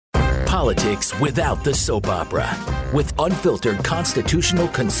politics without the soap opera, with unfiltered constitutional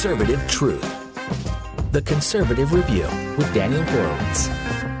conservative truth. The Conservative Review with Daniel Horowitz.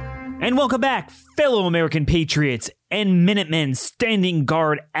 And welcome back, fellow American patriots and Minutemen standing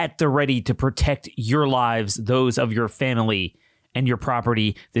guard at the ready to protect your lives, those of your family and your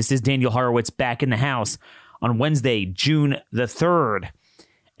property. This is Daniel Horowitz back in the house on Wednesday, June the 3rd.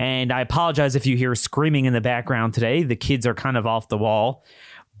 And I apologize if you hear screaming in the background today. The kids are kind of off the wall.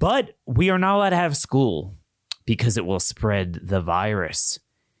 But we are not allowed to have school because it will spread the virus,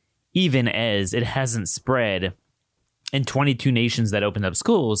 even as it hasn't spread in 22 nations that opened up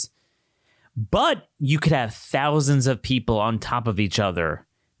schools. But you could have thousands of people on top of each other,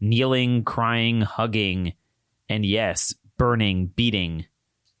 kneeling, crying, hugging, and yes, burning, beating,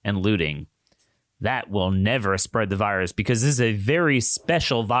 and looting. That will never spread the virus because this is a very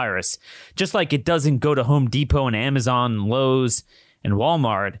special virus. Just like it doesn't go to Home Depot and Amazon and Lowe's and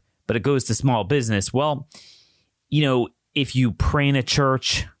Walmart, but it goes to small business. Well, you know, if you pray in a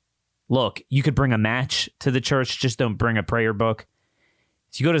church, look, you could bring a match to the church, just don't bring a prayer book.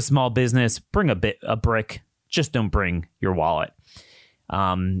 If you go to small business, bring a brick, just don't bring your wallet.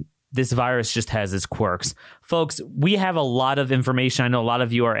 This virus just has its quirks. Folks, we have a lot of information. I know a lot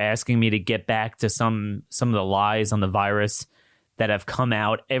of you are asking me to get back to some of the lies on the virus that have come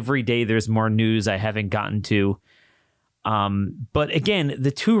out. Every day there's more news I haven't gotten to. But again,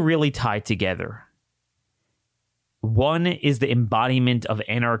 the two really tie together. One is the embodiment of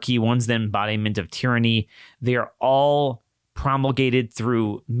anarchy. One's the embodiment of tyranny. They are all promulgated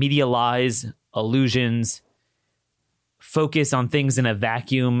through media lies, illusions, focus on things in a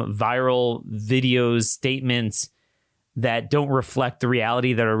vacuum, viral videos, statements that don't reflect the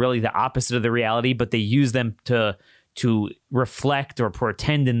reality, that are really the opposite of the reality, but they use them to reflect or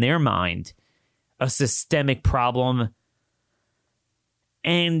pretend in their mind a systemic problem.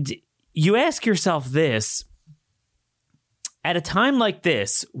 And you ask yourself this, at a time like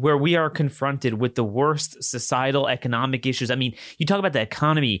this, where we are confronted with the worst societal economic issues, I mean, you talk about the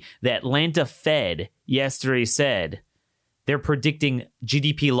economy, the Atlanta Fed yesterday said they're predicting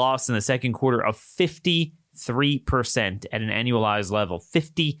GDP loss in the second quarter of 53% at an annualized level.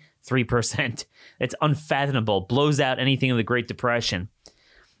 53%. That's unfathomable. Blows out anything of the Great Depression.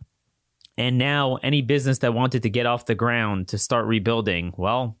 And now any business that wanted to get off the ground to start rebuilding,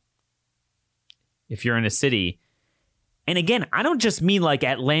 well, if you're in a city, and again, I don't just mean like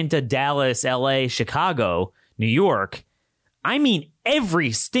Atlanta, Dallas, LA, Chicago, New York. I mean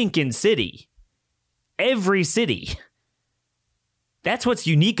every stinking city. Every city. That's what's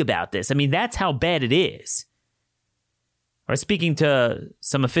unique about this. I mean, that's how bad it is. I was speaking to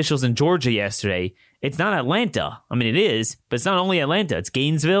some officials in Georgia yesterday. It's not Atlanta. I mean, it is, but it's not only Atlanta. It's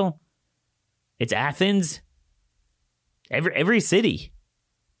Gainesville. It's Athens. Every city.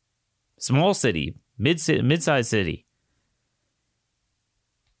 Small city. Mid-sized city.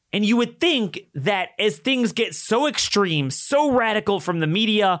 And you would think that as things get so extreme, so radical from the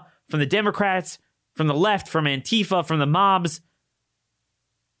media, from the Democrats, from the left, from Antifa, from the mobs,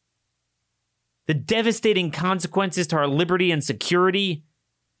 the devastating consequences to our liberty and security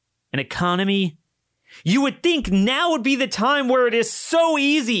and economy, you would think now would be the time where it is so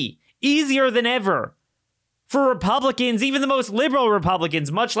easy, easier than ever, for Republicans, even the most liberal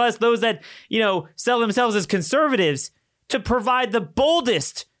Republicans, much less those that, sell themselves as conservatives, to provide the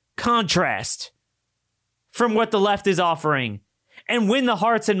boldest contrast from what the left is offering and win the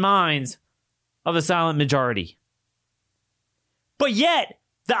hearts and minds of the silent majority. But yet,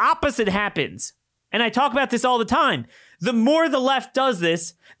 the opposite happens. And I talk about this all the time. The more the left does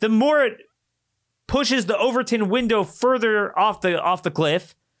this, the more it pushes the Overton window further off the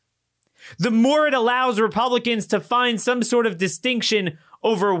cliff, the more it allows Republicans to find some sort of distinction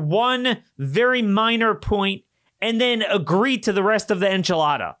over one very minor point and then agree to the rest of the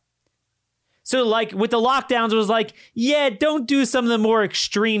enchilada. So like with the lockdowns, it was like, yeah, don't do some of the more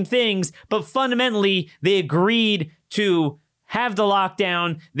extreme things, but fundamentally they agreed to have the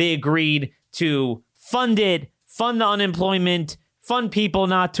lockdown. They agreed to fund it, fund the unemployment, fund people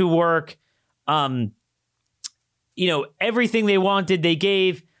not to work. Everything they wanted, they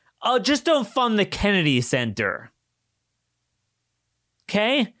gave. Just don't fund the Kennedy Center.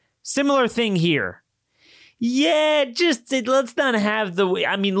 Okay? Similar thing here. Yeah, let's not have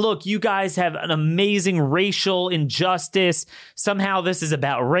look, you guys have an amazing racial injustice. Somehow this is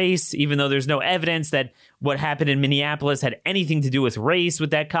about race, even though there's no evidence that what happened in Minneapolis had anything to do with race with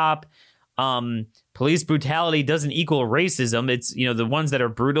that cop. Police brutality doesn't equal racism. It's, the ones that are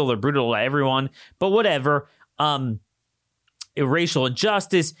brutal to everyone, but whatever. racial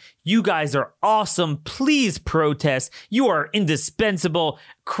injustice. You guys are awesome. Please protest. You are indispensable.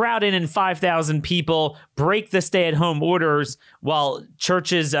 Crowd in 5,000 people. Break the stay-at-home orders while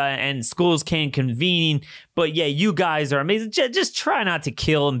churches and schools can't convene. But yeah, you guys are amazing. Just try not to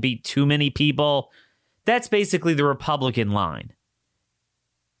kill and beat too many people. That's basically the Republican line.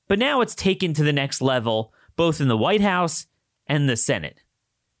 But now it's taken to the next level, both in the White House and the Senate.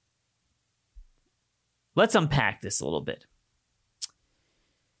 Let's unpack this a little bit.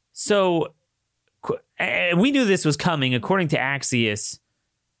 So, we knew this was coming. According to Axios,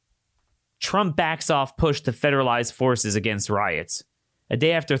 Trump backs off push to federalize forces against riots. A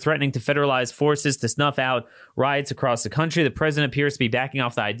day after threatening to federalize forces to snuff out riots across the country, the president appears to be backing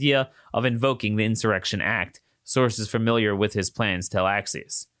off the idea of invoking the Insurrection Act. Sources familiar with his plans tell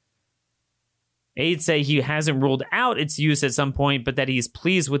Axios. Aides say he hasn't ruled out its use at some point, but that he's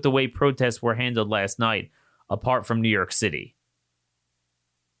pleased with the way protests were handled last night, apart from New York City.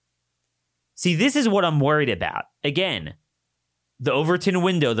 See, this is what I'm worried about. Again, the Overton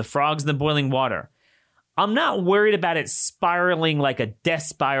window, the frogs in the boiling water. I'm not worried about it spiraling like a death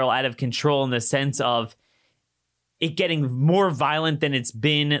spiral out of control in the sense of it getting more violent than it's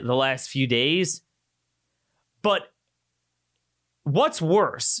been the last few days. But what's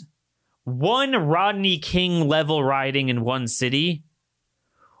worse? One Rodney King level rioting in one city,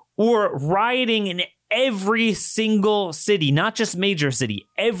 or rioting in every single city, not just major city,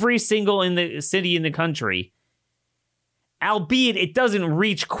 every single in the city in the country, albeit it doesn't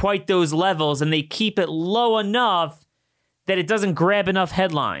reach quite those levels and they keep it low enough that it doesn't grab enough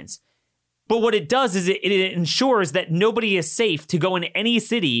headlines. But what it does is it ensures that nobody is safe to go in any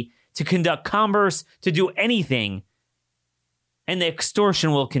city to conduct commerce, to do anything, and the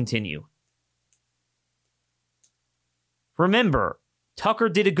extortion will continue. Remember, Tucker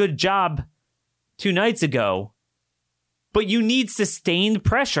did a good job 2 nights ago, but you need sustained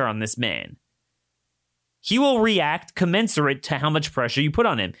pressure on this man. He will react commensurate to how much pressure you put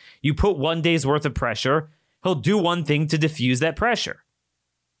on him. You put 1 day's worth of pressure, he'll do one thing to diffuse that pressure.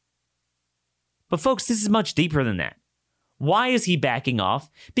 But folks, this is much deeper than that. Why is he backing off?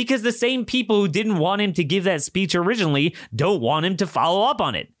 Because the same people who didn't want him to give that speech originally don't want him to follow up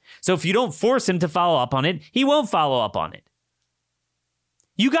on it. So if you don't force him to follow up on it, he won't follow up on it.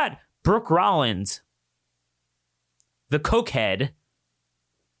 You got Brooke Rollins, the cokehead,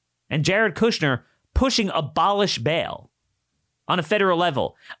 and Jared Kushner pushing abolish bail on a federal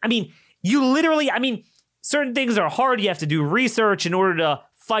level. I mean, certain things are hard. You have to do research in order to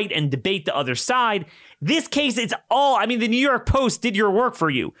fight and debate the other side. This case, the New York Post did your work for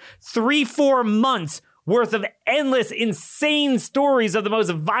you. 3-4 months worth of endless, insane stories of the most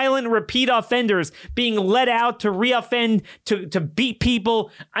violent repeat offenders being let out to reoffend, to beat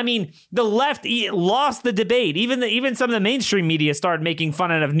people. I mean, the left lost the debate. Even some of the mainstream media started making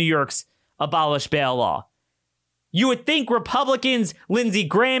fun out of New York's abolish bail law. You would think Republicans, Lindsey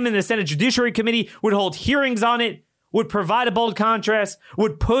Graham and the Senate Judiciary Committee would hold hearings on it, would provide a bold contrast,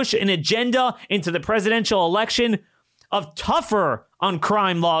 would push an agenda into the presidential election of tougher on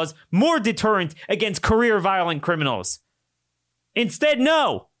crime laws, more deterrent against career violent criminals. Instead,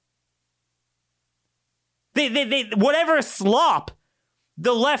 no. They whatever slop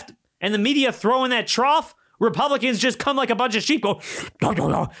the left and the media throw in that trough, Republicans just come like a bunch of sheep, go,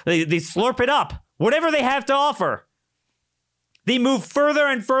 they slurp it up. Whatever they have to offer. They move further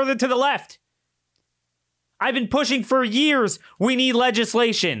and further to the left. I've been pushing for years. We need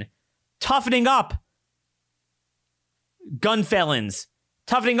legislation. Toughening up gun felons.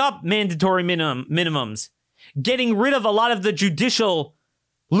 Toughening up mandatory minimums. Getting rid of a lot of the judicial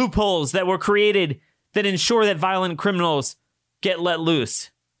loopholes that were created that ensure that violent criminals get let loose.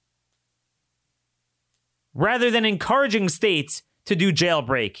 Rather than encouraging states to do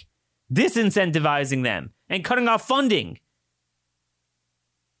jailbreak, disincentivizing them, and cutting off funding.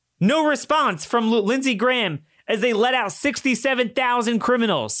 No response from Lindsey Graham as they let out 67,000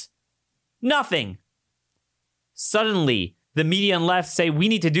 criminals. Nothing. Suddenly, the media and left say we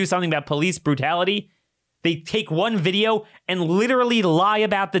need to do something about police brutality. They take one video and literally lie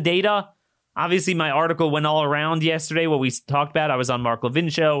about the data. Obviously, my article went all around yesterday, what we talked about. I was on Mark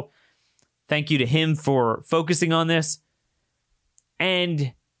Levin's show. Thank you to him for focusing on this.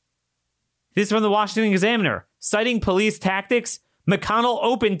 And this is from the Washington Examiner. Citing police tactics, McConnell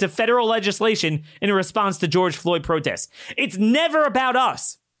opened to federal legislation in response to George Floyd protests. It's never about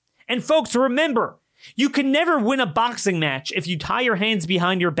us. And folks, remember, you can never win a boxing match if you tie your hands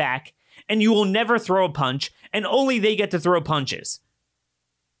behind your back and you will never throw a punch and only they get to throw punches.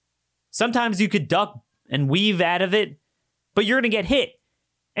 Sometimes you could duck and weave out of it, but you're going to get hit.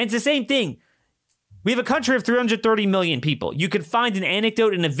 And it's the same thing. We have a country of 330 million people. You could find an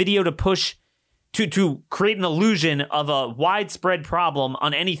anecdote in a video to push to create an illusion of a widespread problem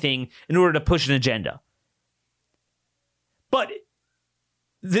on anything in order to push an agenda. But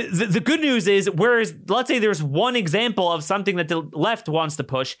the good news is, whereas let's say there's one example of something that the left wants to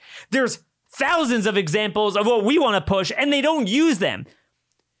push, there's thousands of examples of what we want to push, and they don't use them.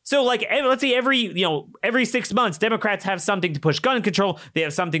 So, like, let's say every 6 months, Democrats have something to push gun control. They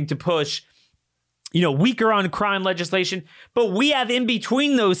have something to push, weaker on crime legislation. But we have in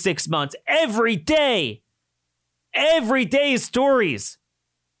between those 6 months, every day stories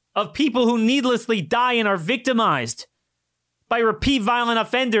of people who needlessly die and are victimized by repeat violent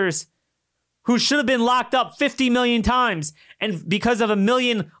offenders who should have been locked up 50 million times. And because of a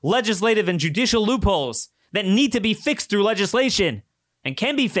million legislative and judicial loopholes that need to be fixed through legislation and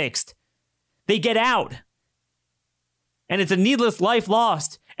can be fixed, they get out. And it's a needless life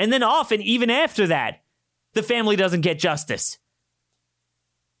lost. And then often, even after that, the family doesn't get justice.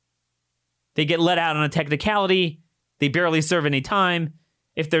 They get let out on a technicality. They barely serve any time.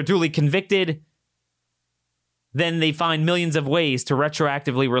 If they're duly convicted, then they find millions of ways to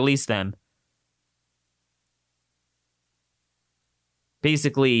retroactively release them.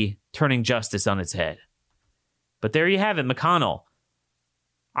 Basically, turning justice on its head. But there you have it, McConnell.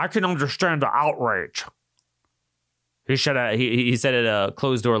 I can understand the outrage. He said at a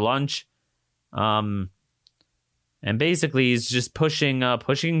closed-door lunch. And basically, he's just pushing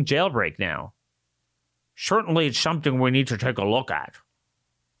jailbreak now. Certainly, it's something we need to take a look at.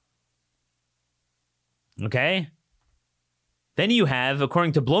 Okay? Then you have,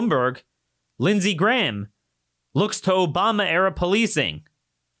 according to Bloomberg, Lindsey Graham looks to Obama-era policing.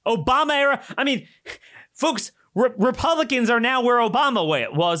 Obama-era? I mean, folks, Republicans are now where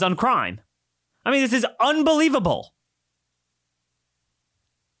Obama was on crime. I mean, this is unbelievable.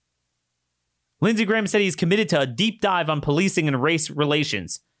 Lindsey Graham said he's committed to a deep dive on policing and race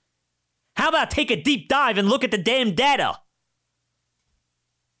relations. How about take a deep dive and look at the damn data?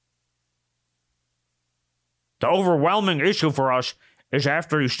 The overwhelming issue for us is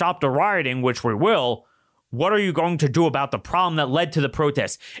after you stop the rioting, which we will, what are you going to do about the problem that led to the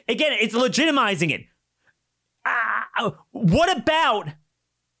protests? Again, it's legitimizing it. What about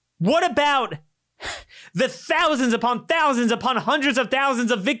the thousands upon hundreds of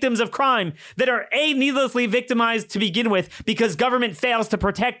thousands of victims of crime that are needlessly victimized to begin with because government fails to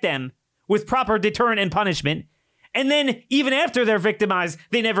protect them with proper deterrent and punishment, and then even after they're victimized,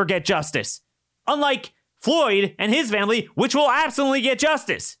 they never get justice. Unlike Floyd and his family, which will absolutely get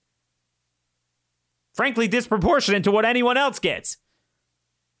justice. Frankly, disproportionate to what anyone else gets.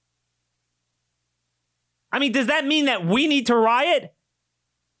 I mean, does that mean that we need to riot?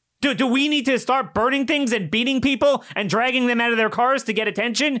 Do we need to start burning things and beating people and dragging them out of their cars to get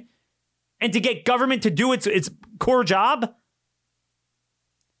attention? And to get government to do its core job?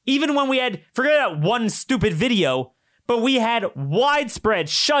 Even when we had, forget that one stupid video, but we had widespread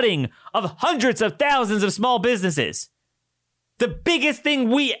shutting of hundreds of thousands of small businesses. The biggest thing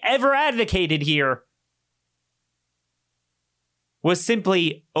we ever advocated here was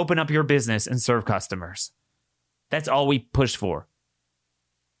simply open up your business and serve customers. That's all we pushed for.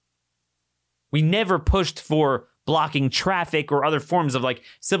 We never pushed for blocking traffic or other forms of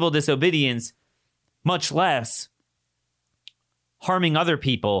civil disobedience, much less harming other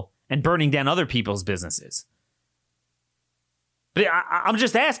people and burning down other people's businesses. But I'm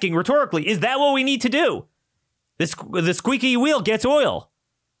just asking rhetorically, is that what we need to do? The squeaky wheel gets oil.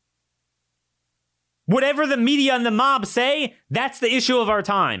 Whatever the media and the mob say, that's the issue of our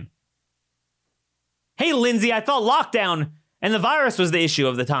time. Hey, Lindsay, I thought lockdown and the virus was the issue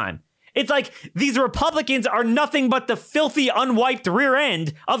of the time. It's like these Republicans are nothing but the filthy, unwiped rear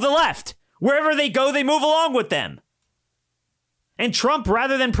end of the left. Wherever they go, they move along with them. And Trump,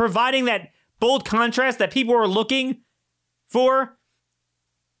 rather than providing that bold contrast that people are looking for,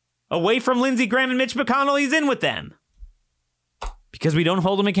 away from Lindsey Graham and Mitch McConnell, he's in with them. Because we don't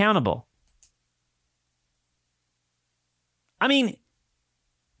hold them accountable. I mean,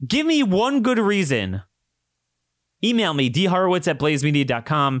 give me one good reason. Email me,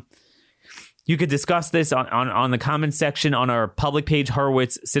 dhorowitz@blazemedia.com. You could discuss this on the comments section on our public page,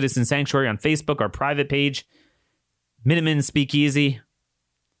 Horowitz Citizen Sanctuary on Facebook, our private page, Minutemen Speakeasy.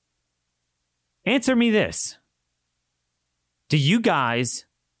 Answer me this. Do you guys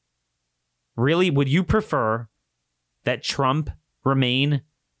would you prefer that Trump remain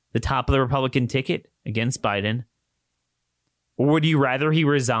the top of the Republican ticket against Biden? Or would you rather he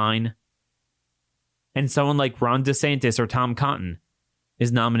resign and someone like Ron DeSantis or Tom Cotton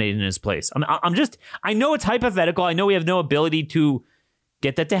is nominated in his place? I know it's hypothetical. I know we have no ability to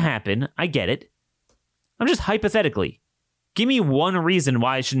get that to happen. I get it. I'm just hypothetically. Give me one reason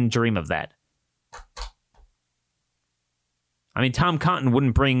why I shouldn't dream of that. I mean, Tom Cotton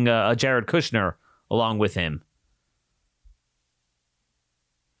wouldn't bring Jared Kushner along with him.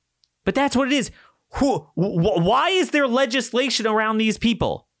 But that's what it is. Why is there legislation around these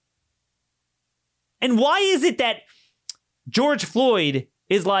people? And why is it that George Floyd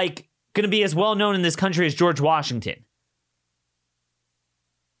is like going to be as well known in this country as George Washington?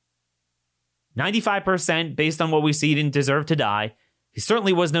 95% based on what we see, he didn't deserve to die. He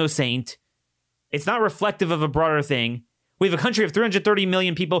certainly was no saint. It's not reflective of a broader thing. We have a country of 330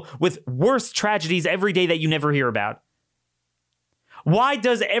 million people with worse tragedies every day that you never hear about. Why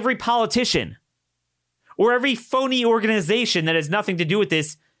does every politician or every phony organization that has nothing to do with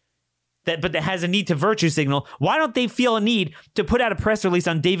this, but that has a need to virtue signal, why don't they feel a need to put out a press release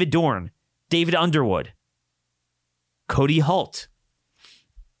on David Dorn, David Underwood, Cody Holt,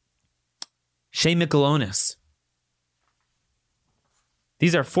 Shea McAlonis?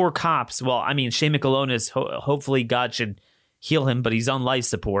 These are 4 cops. Well, I mean, Shea McAlonis, hopefully God should heal him, but he's on life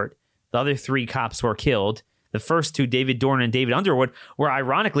support. The other 3 cops were killed. The first 2, David Dorn and David Underwood, were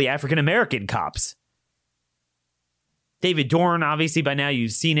ironically African-American cops. David Dorn, obviously by now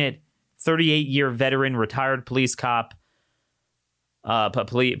you've seen it, 38-year veteran, retired police cop,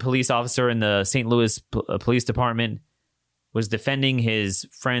 police officer in the St. Louis Police Department, was defending his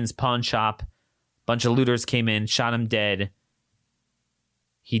friend's pawn shop. Bunch of looters came in, shot him dead.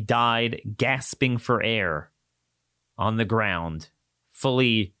 He died gasping for air on the ground,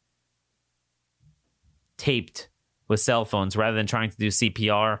 fully taped with cell phones rather than trying to do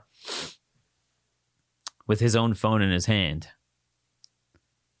CPR with his own phone in his hand.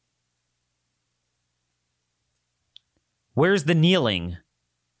 Where's the kneeling?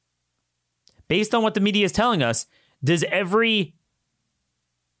 Based on what the media is telling us, does every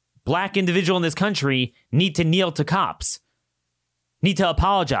black individual in this country need to kneel to cops? Need to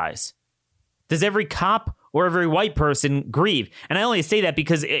apologize? Does every cop or every white person grieve? And I only say that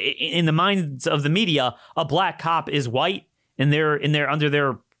because in the minds of the media, a black cop is white and they're under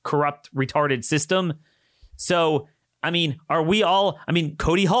their corrupt, retarded system. So, I mean, are we all... I mean,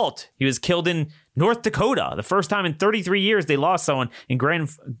 Cody Holt, he was killed in North Dakota. The first time in 33 years they lost someone in Grand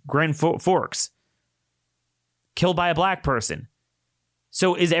Forks. Killed by a black person.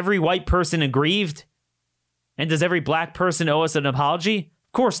 So is every white person aggrieved? And does every black person owe us an apology?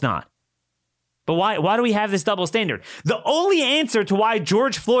 Of course not. But why do we have this double standard? The only answer to why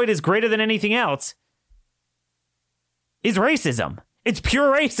George Floyd is greater than anything else is racism. It's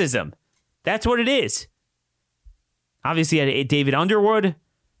pure racism. That's what it is. Obviously, David Underwood,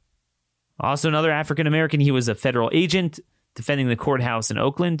 also another African American. He was a federal agent defending the courthouse in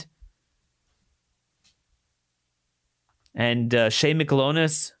Oakland. And Shea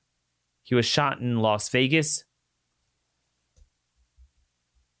McAlonis, he was shot in Las Vegas.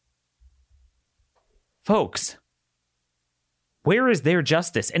 Folks, where is their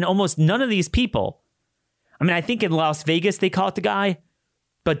justice? And almost none of these people, I mean, I think in Las Vegas they caught the guy,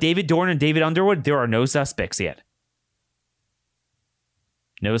 but David Dorn and David Underwood, there are no suspects yet.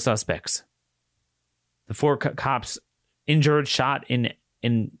 No suspects. The 4 cops injured, shot in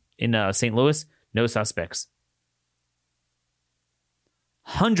St. Louis, no suspects.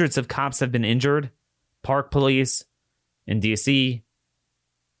 Hundreds of cops have been injured. Park police in D.C.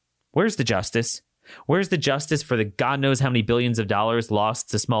 Where's the justice? Where's the justice for the God knows how many billions of dollars lost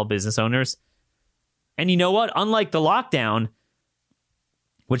to small business owners? And you know what? Unlike the lockdown,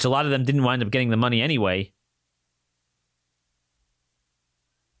 which a lot of them didn't wind up getting the money anyway,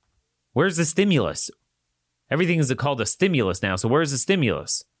 where's the stimulus? Everything is called a stimulus now, so where's the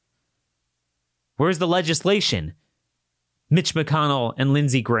stimulus? Where's the legislation? Mitch McConnell and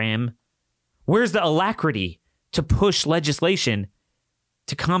Lindsey Graham. Where's the alacrity to push legislation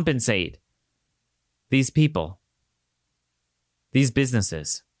to compensate these people, these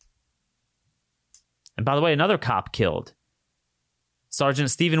businesses? And by the way, another cop killed. Sergeant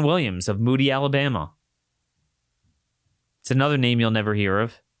Stephen Williams of Moody, Alabama. It's another name you'll never hear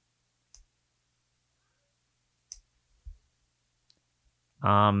of.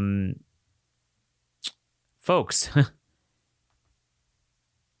 Folks,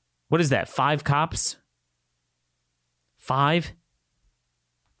 what is that? 5 cops? 5?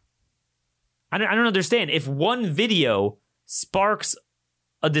 I don't understand. If one video sparks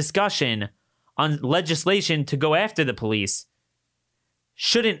a discussion on legislation to go after the police,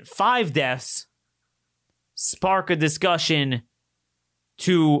 shouldn't 5 deaths spark a discussion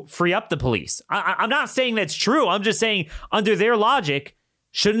to free up the police? I'm not saying that's true. I'm just saying under their logic,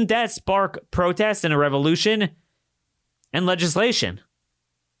 shouldn't that spark protests and a revolution and legislation?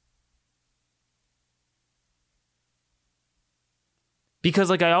 Because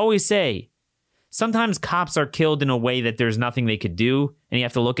like I always say, sometimes cops are killed in a way that there's nothing they could do, and you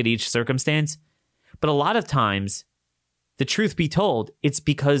have to look at each circumstance. But a lot of times, the truth be told, it's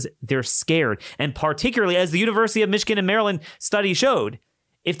because they're scared. And particularly, as the University of Michigan and Maryland study showed,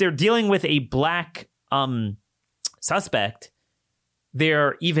 if they're dealing with a black suspect,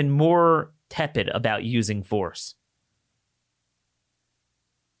 they're even more tepid about using force.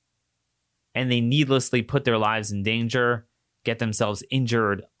 And they needlessly put their lives in danger, get themselves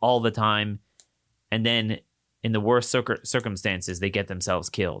injured all the time, and then in the worst circumstances, they get themselves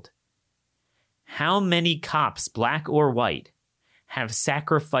killed. How many cops, black or white, have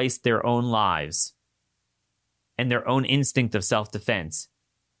sacrificed their own lives and their own instinct of self-defense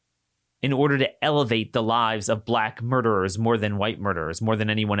in order to elevate the lives of black murderers more than white murderers, more than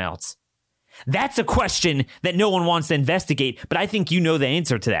anyone else? That's a question that no one wants to investigate, but I think you know the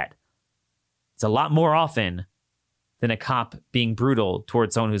answer to that. It's a lot more often than a cop being brutal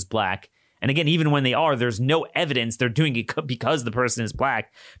towards someone who's black. And again, even when they are, there's no evidence they're doing it because the person is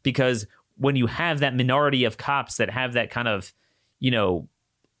black. Because when you have that minority of cops that have that kind of,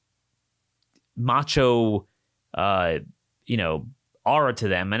 macho, aura to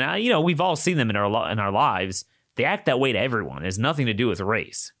them, and we've all seen them in our lives. They act that way to everyone. It has nothing to do with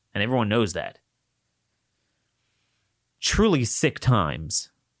race, and everyone knows that. Truly sick times.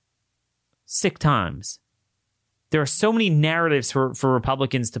 Sick times. There are so many narratives for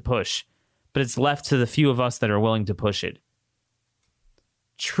Republicans to push, but it's left to the few of us that are willing to push it.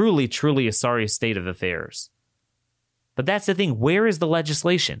 Truly, truly a sorry state of affairs. But that's the thing. Where is the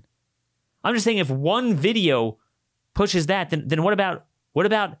legislation? I'm just saying, if one video pushes that, then what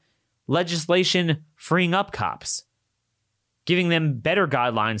about legislation freeing up cops, giving them better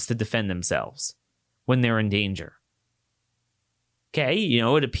guidelines to defend themselves when they're in danger? Okay,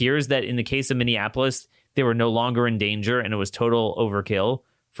 it appears that in the case of Minneapolis, they were no longer in danger and it was total overkill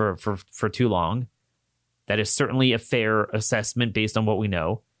for too long. That is certainly a fair assessment based on what we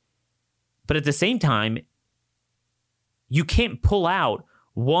know. But at the same time, you can't pull out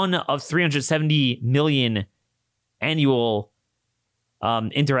one of 370 million annual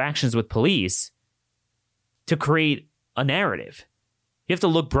interactions with police to create a narrative. You have to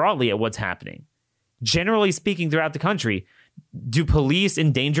look broadly at what's happening. Generally speaking, throughout the country, do police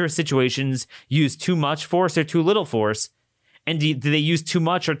in dangerous situations use too much force or too little force? And do they use too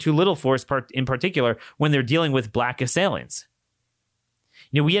much or too little force in particular when they're dealing with black assailants?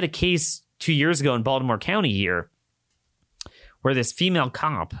 We had a case 2 years ago in Baltimore County here where this female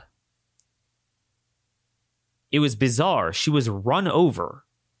cop, it was bizarre. She was run over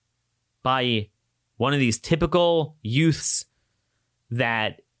by one of these typical youths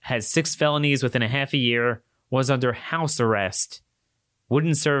that has 6 felonies within a half a year, was under house arrest,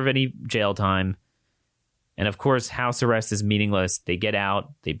 wouldn't serve any jail time. And of course, house arrest is meaningless. They get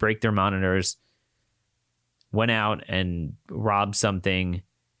out, they break their monitors, went out and robbed something.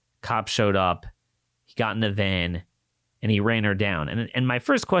 Cop showed up. He got in a van and he ran her down. And my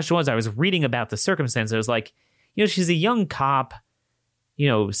first question was, I was reading about the circumstance. I was like, she's a young cop,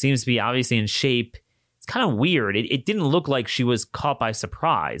 seems to be obviously in shape. It's kind of weird. It didn't look like she was caught by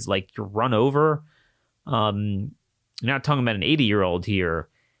surprise. Like, you're run over. You're not talking about an 80-year-old here.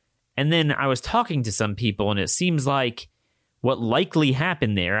 And then I was talking to some people, and it seems like what likely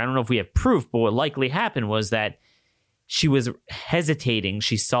happened there, I don't know if we have proof, but what likely happened was that she was hesitating.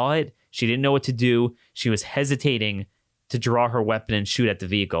 She saw it. She didn't know what to do. She was hesitating to draw her weapon and shoot at the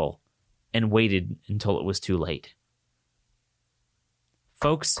vehicle and waited until it was too late.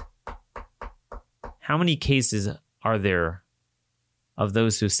 Folks, how many cases are there of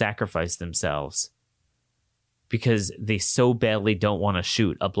those who sacrifice themselves because they so badly don't want to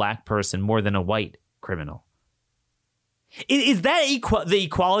shoot a black person more than a white criminal? Is that the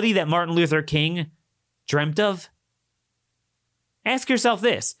equality that Martin Luther King dreamt of? Ask yourself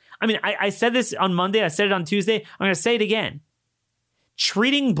this. I mean, I said this on Monday. I said it on Tuesday. I'm going to say it again.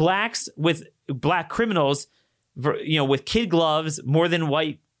 Treating black criminals, with kid gloves more than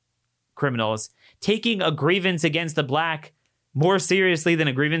white criminals, taking a grievance against a black more seriously than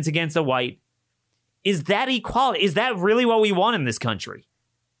a grievance against a white. Is that equality? Is that really what we want in this country?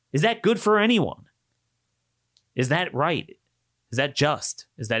 Is that good for anyone? Is that right? Is that just?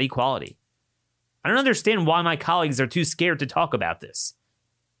 Is that equality? I don't understand why my colleagues are too scared to talk about this.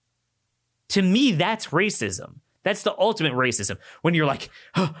 To me, that's racism. That's the ultimate racism. When you're like,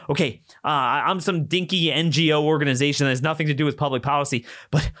 oh, okay, I'm some dinky NGO organization that has nothing to do with public policy,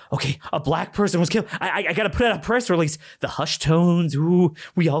 but okay, a black person was killed. I got to put out a press release. The hushed tones, ooh,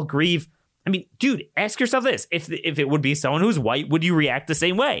 we all grieve. I mean, dude, ask yourself this. If it would be someone who's white, would you react the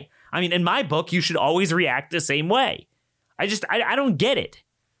same way? I mean, in my book, you should always react the same way. I don't get it.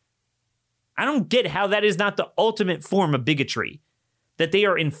 I don't get how that is not the ultimate form of bigotry. That they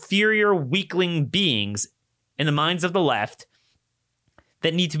are inferior, weakling beings in the minds of the left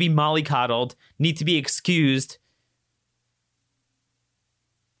that need to be mollycoddled, need to be excused.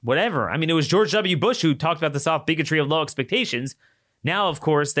 Whatever. I mean, it was George W. Bush who talked about the soft bigotry of low expectations. Now, of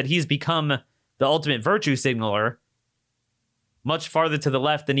course, that he's become the ultimate virtue signaler, much farther to the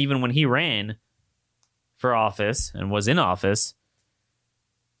left than even when he ran for office and was in office.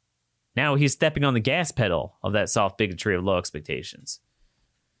 Now he's stepping on the gas pedal of that soft bigotry of low expectations.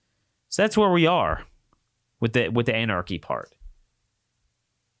 So that's where we are with the anarchy part.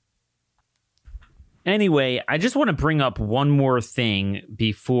 Anyway, I just want to bring up one more thing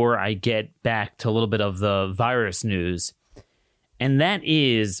before I get back to a little bit of the virus news. And that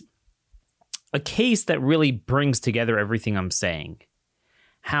is a case that really brings together everything I'm saying.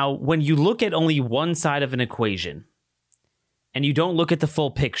 How when you look at only one side of an equation and you don't look at the full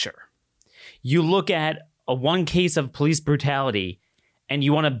picture, you look at one case of police brutality and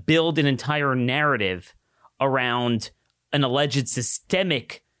you want to build an entire narrative around an alleged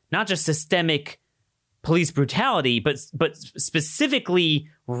systemic, not just systemic police brutality, but specifically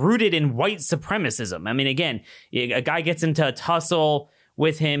rooted in white supremacism. I mean, again, a guy gets into a tussle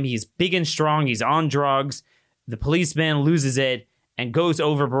with him. He's big and strong. He's on drugs. The policeman loses it and goes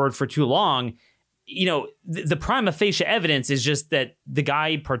overboard for too long. You know, the prima facie evidence is just that the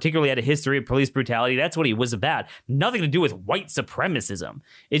guy particularly had a history of police brutality. That's what he was about. Nothing to do with white supremacism.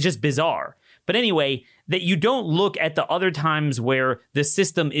 It's just bizarre. But anyway, that you don't look at the other times where the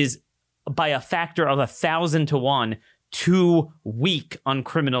system is by a factor of 1,000 to 1 too weak on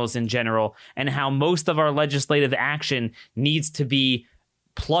criminals in general, and how most of our legislative action needs to be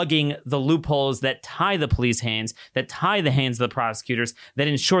plugging the loopholes that tie the police hands, that tie the hands of the prosecutors, that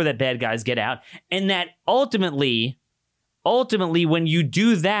ensure that bad guys get out. And that ultimately, when you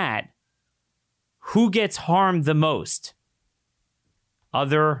do that, who gets harmed the most?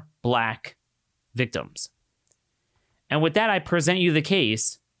 Other black victims. And with that, I present you the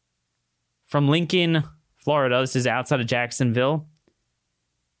case from Lincoln, Florida. This is outside of Jacksonville.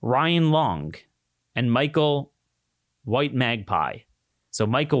 Ryan Long and Michael White Magpie. So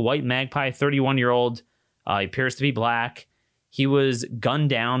Michael White Magpie, 31-year-old, he appears to be black. He was gunned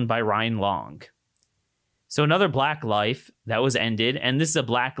down by Ryan Long. So another black life that was ended, and this is a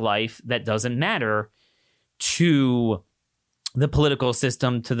black life that doesn't matter to the political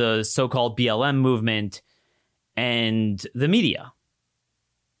system, to the so-called BLM movement, and the media.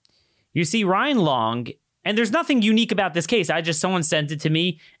 You see, Ryan Long, and there's nothing unique about this case. Someone sent it to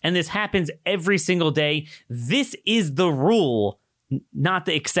me, and this happens every single day. This is the rule, not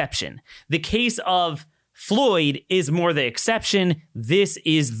the exception. The case of Floyd is more the exception. This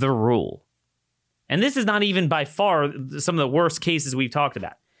is the rule. And this is not even by far some of the worst cases we've talked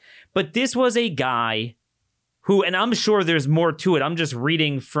about. But this was a guy who, and I'm sure there's more to it. I'm just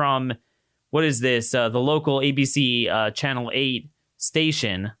reading from, what is this? The local ABC Channel 8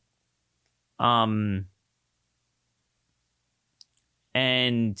 station. And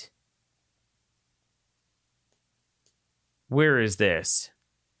where is this?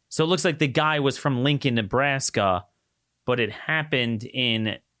 So it looks like the guy was from Lincoln, Nebraska, but it happened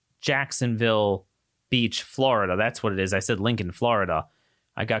in Jacksonville Beach, Florida. That's what it is. I said Lincoln, Florida.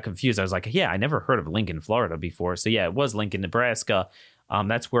 I got confused. I was like, yeah, I never heard of Lincoln, Florida before. So yeah, it was Lincoln, Nebraska.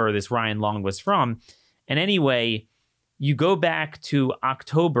 That's where this Ryan Long was from. And anyway, you go back to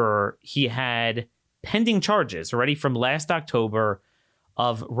October, he had pending charges already from last October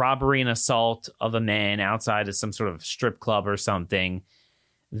of robbery and assault of a man outside of some sort of strip club or something.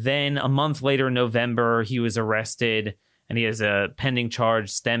 Then a month later in November, he was arrested, and he has a pending charge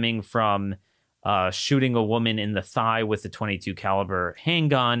stemming from shooting a woman in the thigh with a .22 caliber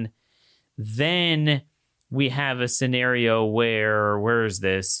handgun. Then we have a scenario where is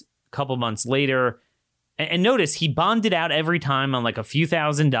this? A couple months later, and notice he bonded out every time on like a few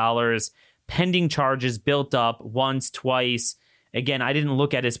 $1,000s, pending charges built up once, twice. Again, I didn't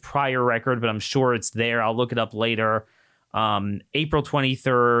look at his prior record, but I'm sure it's there. I'll look it up later. April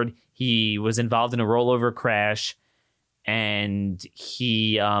 23rd, he was involved in a rollover crash, and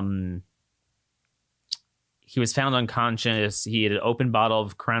he was found unconscious. He had an open bottle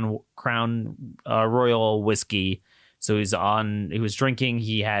of Crown Royal whiskey. So he was drinking.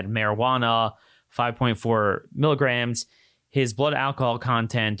 He had marijuana, 5.4 milligrams. His blood alcohol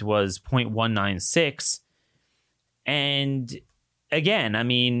content was 0.196. And again, I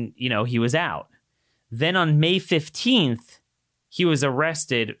mean, you know, he was out. Then on May 15th, he was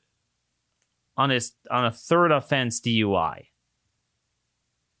arrested on a third offense DUI.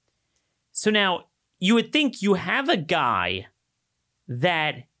 So now you would think you have a guy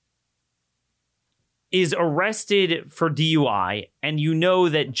that is arrested for DUI, and you know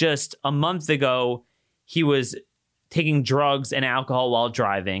that just a month ago he was taking drugs and alcohol while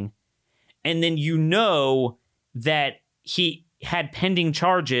driving, and then you know that he had pending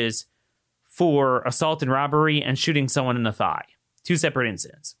charges for assault and robbery and shooting someone in the thigh. 2 separate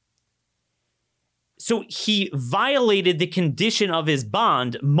incidents. So he violated the condition of his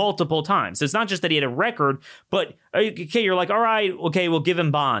bond multiple times. So it's not just that he had a record, but okay, you're like, all right, okay, we'll give him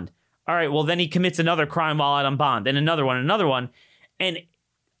bond. All right, well, then he commits another crime while out on bond, and another one. And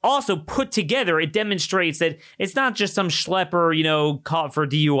also put together, it demonstrates that it's not just some schlepper, caught for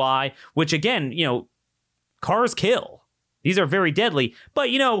DUI, which again, cars kill. These are very deadly, but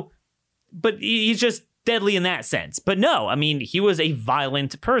he's just deadly in that sense. But no, I mean, he was a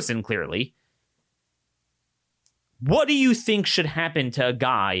violent person, clearly. What do you think should happen to a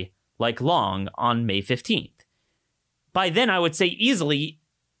guy like Long on May 15th? By then, I would say easily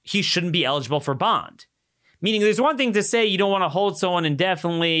he shouldn't be eligible for bond. Meaning there's one thing to say you don't want to hold someone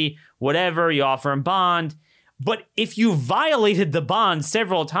indefinitely, whatever, you offer him bond. But if you violated the bond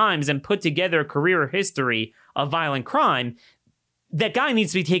several times and put together a career history of violent crime, that guy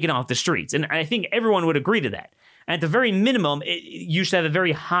needs to be taken off the streets. And I think everyone would agree to that. And at the very minimum, you should have a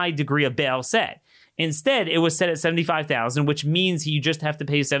very high degree of bail set. Instead, it was set at $75,000, which means you just have to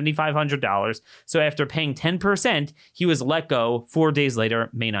pay $7,500. So after paying 10%, he was let go 4 days later,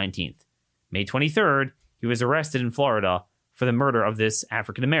 May 19th. May 23rd, he was arrested in Florida for the murder of this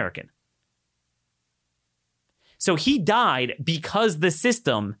African American. So he died because the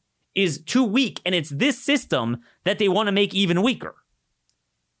system is too weak, and it's this system that they want to make even weaker.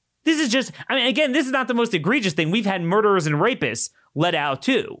 This is just, again, this is not the most egregious thing. We've had murderers and rapists let out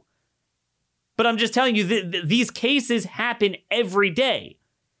too. But I'm just telling you, these cases happen every day.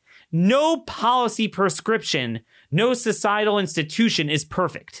 No policy prescription, no societal institution is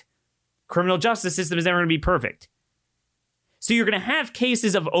perfect. Criminal justice system is never going to be perfect. So you're going to have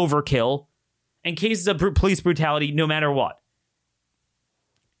cases of overkill and cases of police brutality no matter what.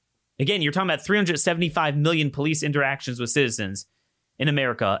 Again, you're talking about 375 million police interactions with citizens in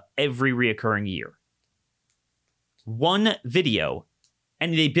America every reoccurring year. One video,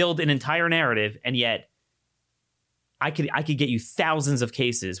 and they build an entire narrative, and yet I could get you thousands of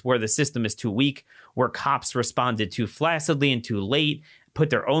cases where the system is too weak, where cops responded too flaccidly and too late, put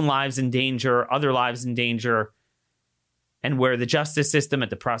their own lives in danger, other lives in danger, and where the justice system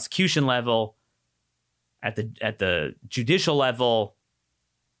at the prosecution level, at the judicial level,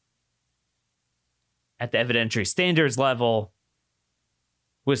 at the evidentiary standards level,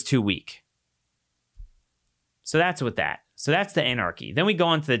 was too weak. So that's with that. So that's the anarchy. Then we go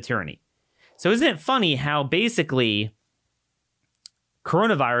on to the tyranny. So isn't it funny how basically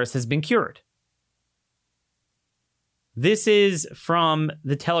coronavirus has been cured? This is from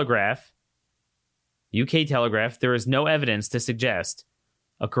the Telegraph, UK Telegraph. There is no evidence to suggest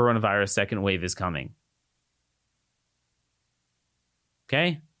a coronavirus second wave is coming.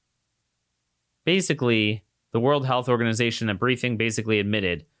 Okay? Basically, the World Health Organization, in a briefing, basically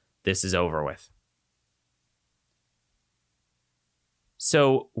admitted this is over with.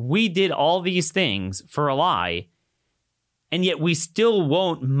 So we did all these things for a lie, and yet we still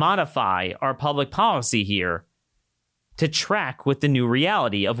won't modify our public policy here to track with the new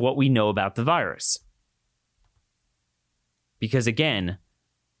reality of what we know about the virus. Because again,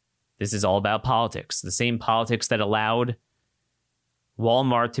 this is all about politics. The same politics that allowed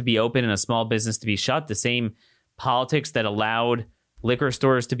Walmart to be open and a small business to be shut. The same politics that allowed liquor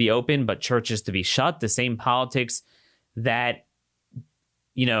stores to be open but churches to be shut. The same politics that,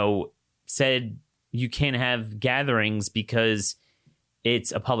 said you can't have gatherings because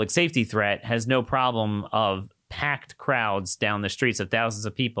it's a public safety threat, has no problem of packed crowds down the streets of thousands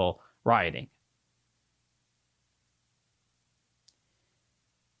of people rioting.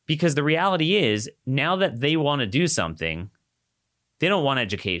 Because the reality is, now that they want to do something, they don't want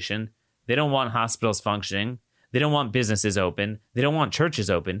education, they don't want hospitals functioning, they don't want businesses open, they don't want churches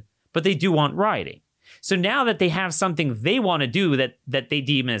open, but they do want rioting. So now that they have something they want to do that they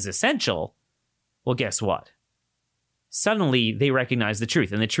deem as essential, well, guess what? Suddenly, they recognize the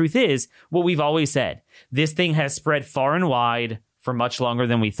truth. And the truth is what we've always said. This thing has spread far and wide for much longer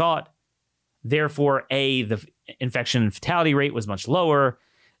than we thought. Therefore, A, the infection and fatality rate was much lower.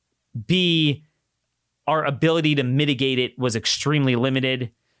 B, our ability to mitigate it was extremely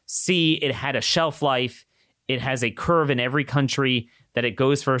limited. C, it had a shelf life. It has a curve in every country that it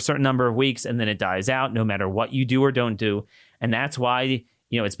goes for a certain number of weeks and then it dies out no matter what you do or don't do. And that's why,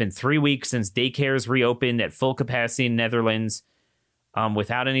 it's been 3 weeks since daycares reopened at full capacity in Netherlands.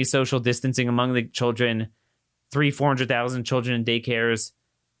 without any social distancing among the children. 400,000 children in daycares.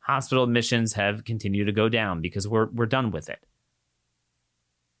 Hospital admissions have continued to go down because we're done with it.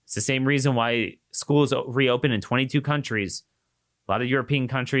 It's the same reason why schools reopen in 22 countries, a lot of European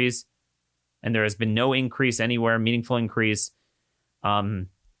countries, and there has been no increase anywhere, meaningful increase in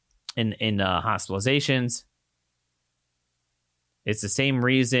hospitalizations. It's the same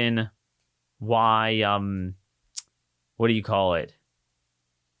reason why, what do you call it?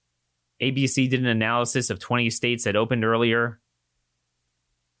 ABC did an analysis of 20 states that opened earlier,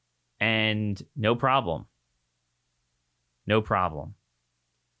 and no problem. No problem.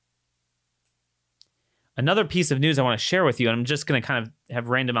 Another piece of news I want to share with you, and I'm just going to kind of have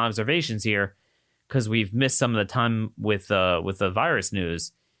random observations here because we've missed some of the time with the virus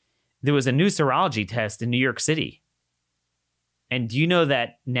news. There was a new serology test in New York City. And do you know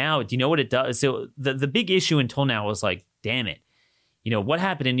that now, do you know what it does? So the big issue until now was like, damn it. You know, what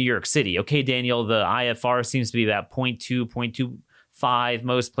happened in New York City? Okay, Daniel, the IFR seems to be about 0.2, 0.25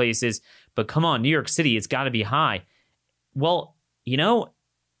 most places. But come on, New York City, it's got to be high. Well, you know,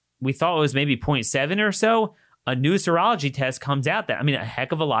 we thought it was maybe 0.7 or so. A new serology test comes out that, I mean, a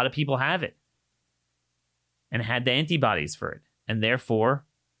heck of a lot of people have it and had the antibodies for it. And therefore,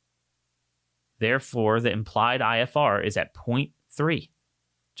 the implied IFR is at 0.3,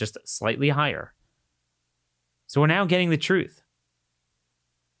 just slightly higher. So we're now getting the truth.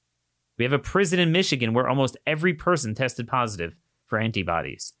 We have a prison in Michigan where almost every person tested positive for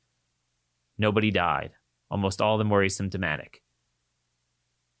antibodies. Nobody died. Almost all of them were asymptomatic.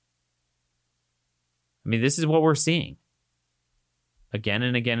 I mean, this is what we're seeing. Again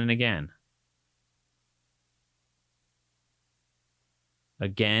and again and again.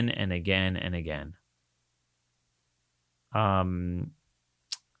 Again and again and again.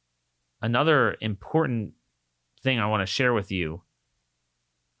 Another important thing I want to share with you.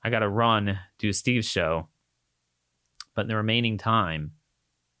 I got to run, do Steve's show. But in the remaining time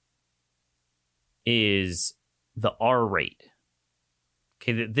is the R rate.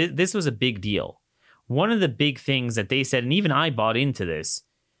 Okay, this was a big deal. One of the big things that they said, and even I bought into this,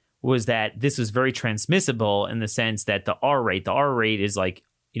 was that this was very transmissible in the sense that the R rate is like,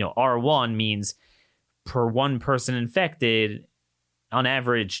 you know, R1 means per one person infected, on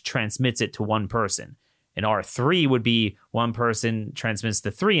average, transmits it to one person. And R3 would be one person transmits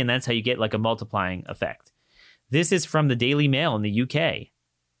to 3, and that's how you get like a multiplying effect. This is from the Daily Mail in the UK.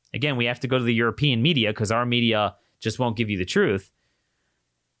 Again, we have to go to the European media because our media just won't give you the truth.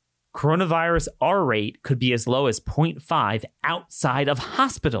 Coronavirus R rate could be as low as 0.5 outside of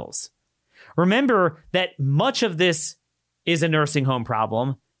hospitals. Remember that much of this is a nursing home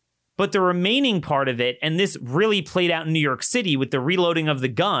problem, but the remaining part of it, and this really played out in New York City with the reloading of the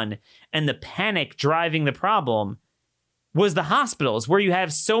gun and the panic driving the problem, was the hospitals, where you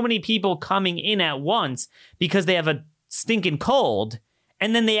have so many people coming in at once because they have a stinking cold,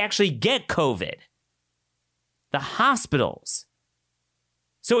 and then they actually get COVID. The hospitals.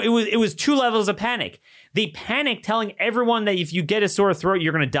 So it was two levels of panic. They panicked telling everyone that if you get a sore throat,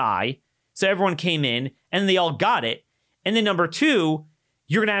 you're going to die. So everyone came in, and they all got it. And then number two,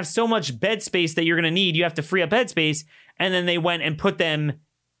 you're going to have so much bed space that you're going to need. You have to free up bed space. And then they went and put them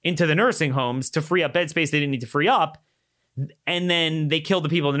into the nursing homes to free up bed space they didn't need to free up. And then they killed the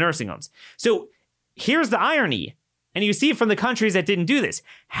people in the nursing homes. So here's the irony. And you see it from the countries that didn't do this.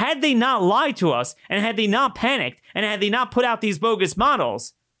 Had they not lied to us, and had they not panicked, and had they not put out these bogus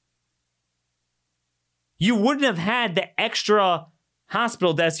models, you wouldn't have had the extra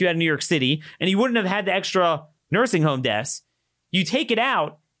hospital deaths you had in New York City, and you wouldn't have had the extra nursing home deaths. You take it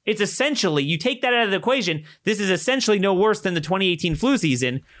out, it's essentially, you take that out of the equation, this is essentially no worse than the 2018 flu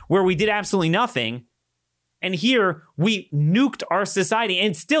season, where we did absolutely nothing. And here, we nuked our society.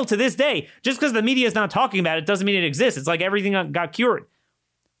 And still to this day, just because the media is not talking about it doesn't mean it exists. It's like everything got cured.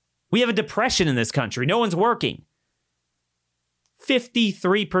 We have a depression in this country. No one's working. 53%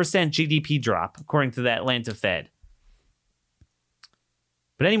 GDP drop, according to the Atlanta Fed.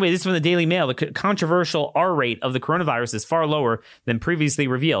 But anyway, this is from the Daily Mail. The controversial R rate of the coronavirus is far lower than previously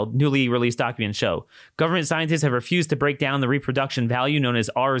revealed, newly released documents show. Government scientists have refused to break down the reproduction value, known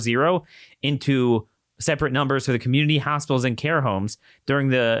as R0, into separate numbers for the community, hospitals, and care homes during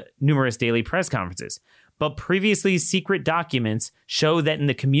the numerous daily press conferences. But previously secret documents show that in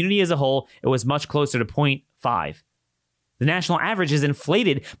the community as a whole, it was much closer to 0.5. The national average is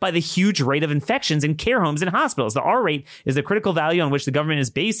inflated by the huge rate of infections in care homes and hospitals. The R rate is the critical value on which the government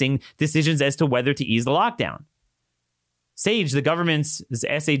is basing decisions as to whether to ease the lockdown. SAGE, the government's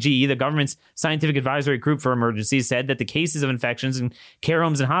scientific advisory group for emergencies, said that the cases of infections in care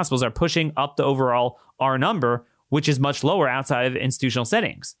homes and hospitals are pushing up the overall R number, which is much lower outside of institutional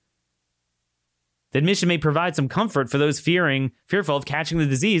settings. The admission may provide some comfort for those fearful of catching the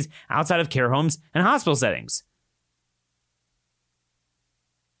disease outside of care homes and hospital settings.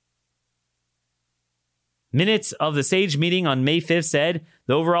 Minutes of the SAGE meeting on May 5th said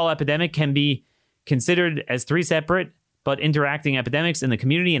the overall epidemic can be considered as 3 separate but interacting epidemics in the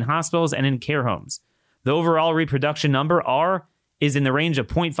community, in hospitals, and in care homes. The overall reproduction number, R, is in the range of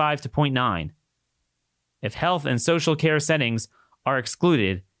 0.5 to 0.9. If health and social care settings are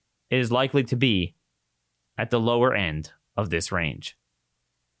excluded, it is likely to be at the lower end of this range.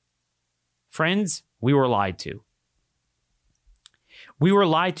 Friends, we were lied to. We were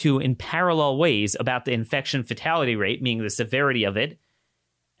lied to in parallel ways about the infection fatality rate, meaning the severity of it,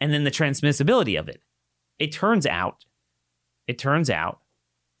 and then the transmissibility of it. It turns out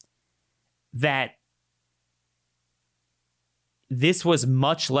that this was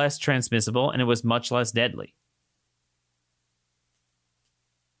much less transmissible and it was much less deadly.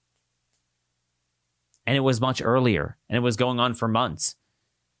 And it was much earlier, and it was going on for months.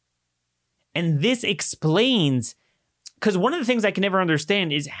 And this explains, because one of the things I can never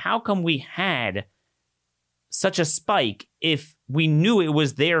understand is how come we had such a spike if we knew it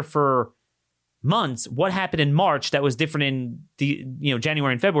was there for months? What happened in March that was different in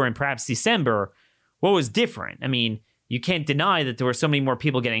January and February and perhaps December? What was different? I mean, you can't deny that there were so many more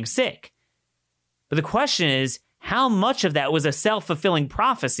people getting sick. But the question is, how much of that was a self-fulfilling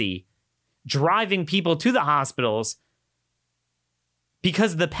prophecy driving people to the hospitals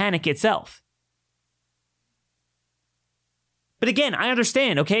because of the panic itself? But again, I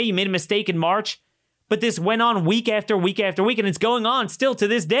understand, okay, you made a mistake in March, but this went on week after week after week, and it's going on still to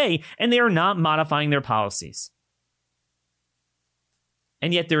this day, and they are not modifying their policies.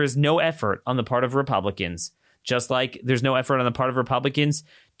 And yet there is no effort on the part of Republicans, just like there's no effort on the part of Republicans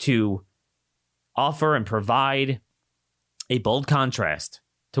to offer and provide a bold contrast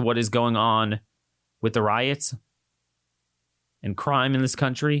to what is going on with the riots and crime in this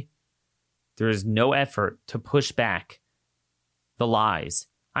country. There is no effort to push back the lies.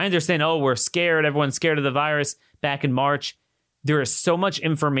 I understand, we're scared. Everyone's scared of the virus back in March. There is so much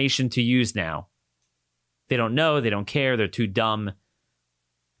information to use now. They don't know. They don't care. They're too dumb.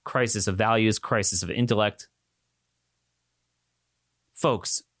 Crisis of values, crisis of intellect.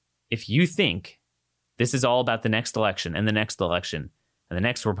 Folks, if you think this is all about the next election and the next election and the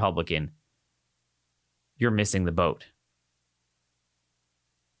next Republican, you're missing the boat.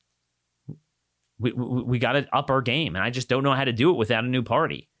 We got to up our game, and I just don't know how to do it without a new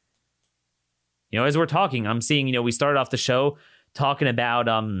party. As we're talking, I'm seeing, we started off the show talking about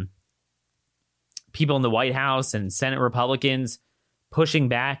people in the White House and Senate Republicans pushing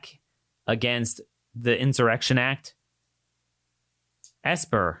back against the Insurrection Act.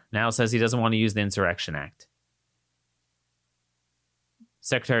 Esper now says he doesn't want to use the Insurrection Act.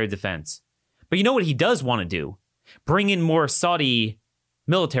 Secretary of Defense. But you know what he does want to do? Bring in more Saudi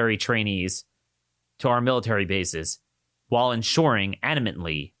military trainees to our military bases while ensuring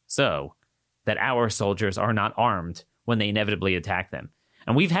adamantly so that our soldiers are not armed when they inevitably attack them.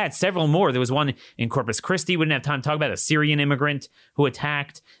 And we've had several more. There was one in Corpus Christi. We didn't have time to talk about a Syrian immigrant who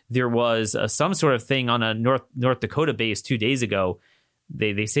attacked. There was some sort of thing on a North Dakota base 2 days ago.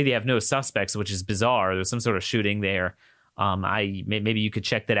 They say they have no suspects, which is bizarre. There's some sort of shooting there. Maybe you could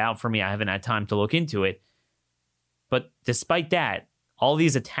check that out for me. I haven't had time to look into it. But despite that, all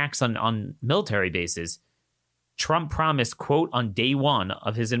these attacks on military bases, Trump promised, quote, on day one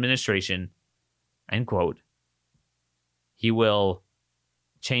of his administration, end quote, he will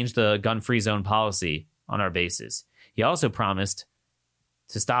change the gun-free zone policy on our bases. He also promised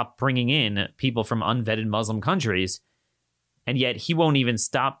to stop bringing in people from unvetted Muslim countries, and yet he won't even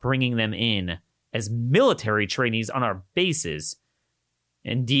stop bringing them in as military trainees on our bases.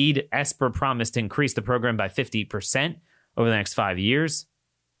 Indeed, Esper promised to increase the program by 50% over the next 5 years.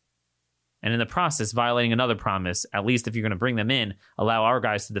 And in the process, violating another promise, at least if you're going to bring them in, allow our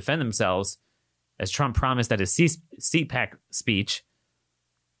guys to defend themselves, as Trump promised at his CPAC speech,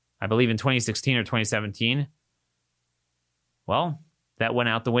 I believe in 2016 or 2017. Well, that went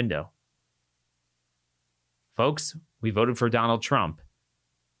out the window. Folks, we voted for Donald Trump,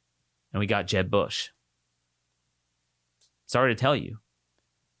 and we got Jeb Bush. Sorry to tell you.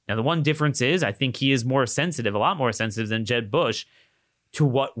 Now, the one difference is I think he is more sensitive, a lot more sensitive than Jeb Bush, to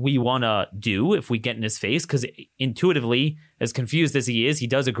what we want to do if we get in his face, because intuitively, as confused as he is, he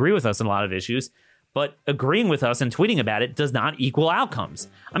does agree with us on a lot of issues, but agreeing with us and tweeting about it does not equal outcomes.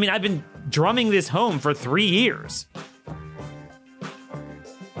 I mean, I've been drumming this home for 3 years.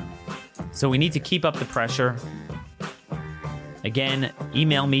 So we need to keep up the pressure. Again,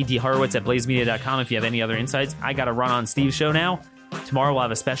 email me, dhorowitz@blazemedia.com if you have any other insights. I got to run on Steve's show now. Tomorrow we'll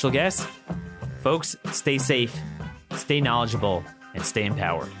have a special guest. Folks, stay safe, stay knowledgeable, and stay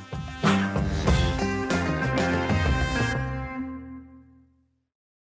empowered.